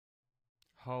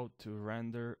How to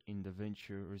render in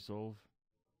Davinci Resolve.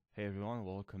 Hey everyone,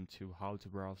 welcome to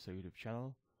HowToBrowser YouTube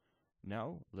channel.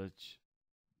 Now let's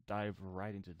dive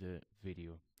right into the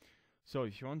video. So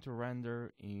if you want to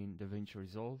render in Davinci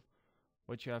Resolve,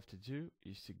 what you have to do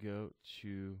is to go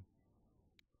to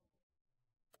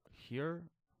here,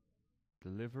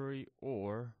 delivery,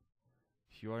 or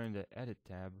if you are in the edit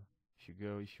tab, if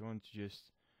you want to just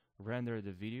render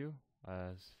the video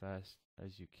as fast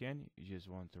as you can, you just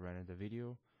want to render the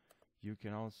video, you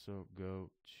can also go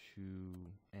to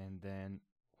and then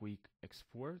quick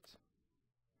export,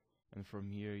 and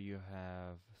from here you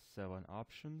have 7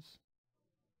 options.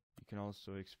 You can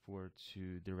also export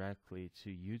directly to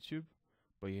YouTube,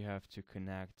 but you have to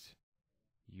connect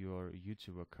your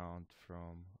YouTube account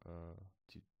from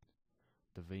to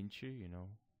Davinci,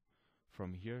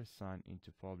 from here sign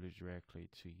into publish directly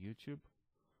to YouTube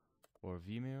or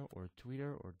Vimeo or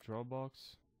Twitter or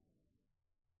Dropbox,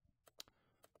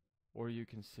 or you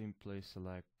can simply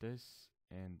select this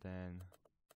and then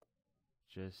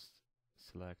just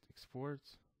select export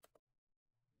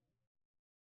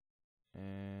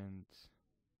and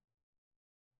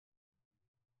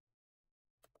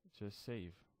just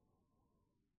save.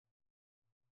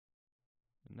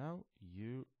 Now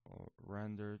you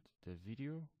rendered the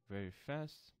video very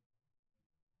fast.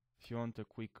 If you want a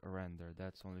quick render,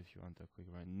 that's only if you want a quick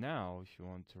render. Now if you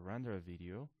want to render a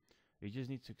video, you just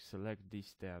need to select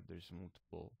this tab. There's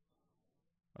multiple,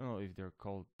 I don't know if they're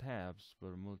called tabs,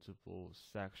 but multiple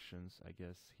sections, I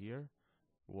guess. Here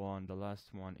the last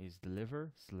one is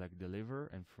deliver. Select deliver,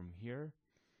 and from here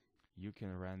you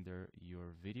can render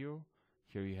your video.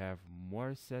 Here you have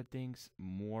more settings,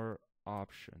 more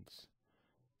options.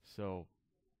 So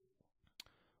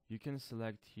you can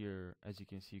select here, as you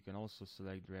can see, you can also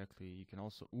select directly, you can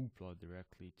also upload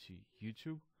directly to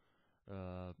YouTube,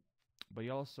 but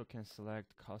you also can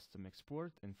select custom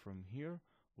export. And from here,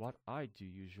 what I do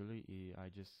usually is I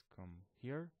just come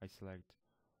here, I select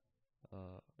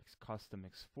custom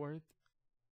export,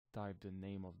 type the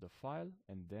name of the file,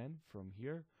 and then from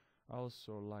here I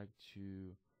also like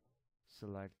to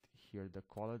select here the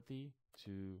quality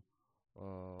to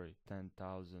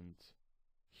 10,000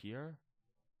 here.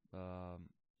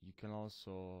 You can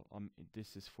also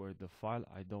this is for the file.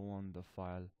 I don't want the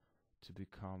file to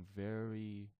become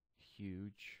very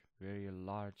huge, very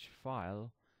large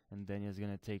file, and then it's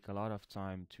gonna take a lot of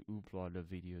time to upload a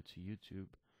video to YouTube.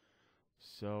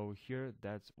 So here,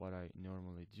 that's what I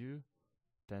normally do.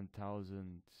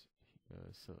 10,000.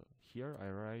 So here I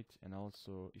write, and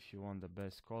also if you want the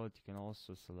best quality, you can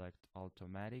also select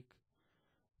automatic.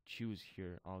 Choose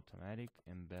here automatic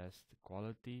and best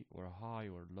quality, or high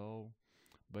or low,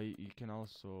 but you can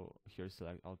also here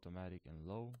select automatic and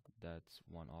low. That's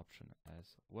one option as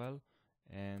well.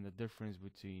 And the difference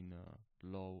between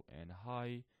low and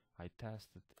high, I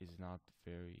tested, is not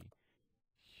very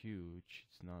huge.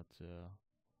 It's not a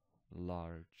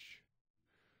large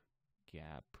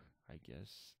gap, I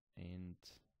guess.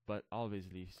 But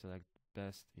obviously select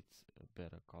best, it's a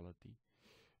better quality.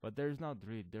 But there's not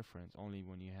really difference, only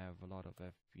when you have a lot of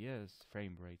FPS,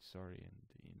 frame rate, sorry,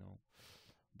 and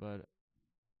but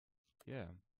yeah.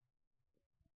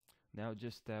 Now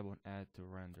just tab on add to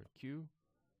render queue,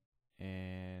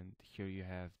 and here you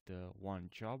have the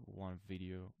one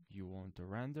video you want to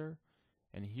render,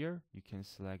 and here you can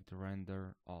select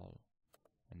render all,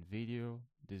 and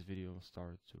this video will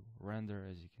start to render.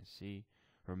 As you can see,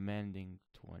 remaining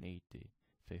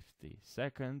 50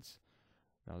 seconds.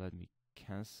 Now let me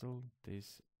cancel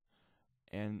this.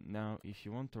 And now if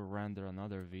you want to render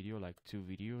another video, like 2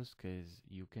 videos, because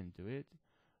you can do it,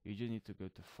 you just need to go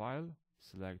to file,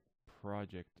 select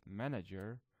project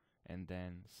manager, and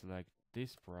then select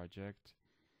this project,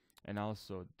 and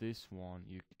also this one.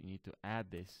 You need to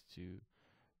add this to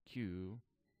queue,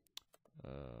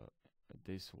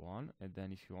 this one. And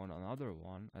then if you want another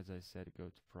one, as I said, go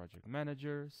to project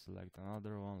manager, select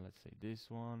another one, let's say this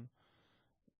one,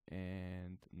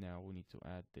 and now we need to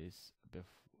add this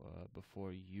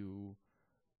before you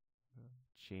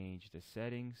change the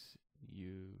settings.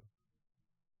 You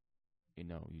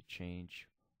change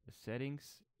the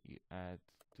settings, you add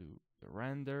to the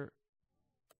render,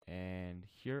 and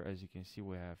here, as you can see,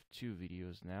 we have 2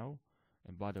 videos now.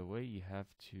 And by the way,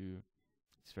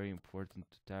 it's very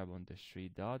important to tab on the 3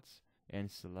 dots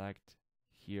and select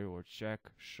here, or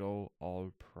check show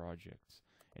all projects.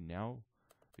 And now,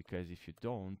 because if you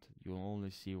don't, you'll only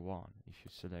see one. If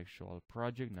you select show all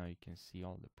project, now you can see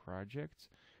all the projects.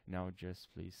 Now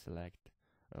just please select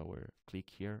or click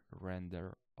here,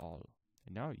 render all.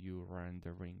 And now you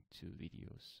rendering 2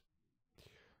 videos,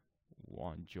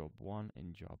 job 1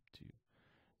 and job 2.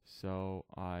 So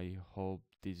I hope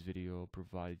this video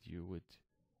provided you with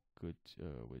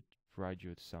provide you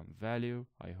with some value.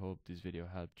 I hope this video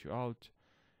helped you out.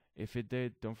 If it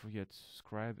did, don't forget to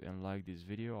subscribe and like this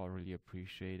video. I really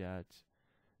appreciate that.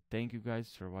 Thank you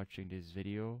guys for watching this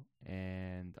video,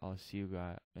 and I'll see you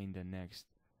guys in the next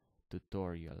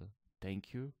tutorial.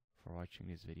 Thank you for watching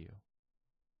this video.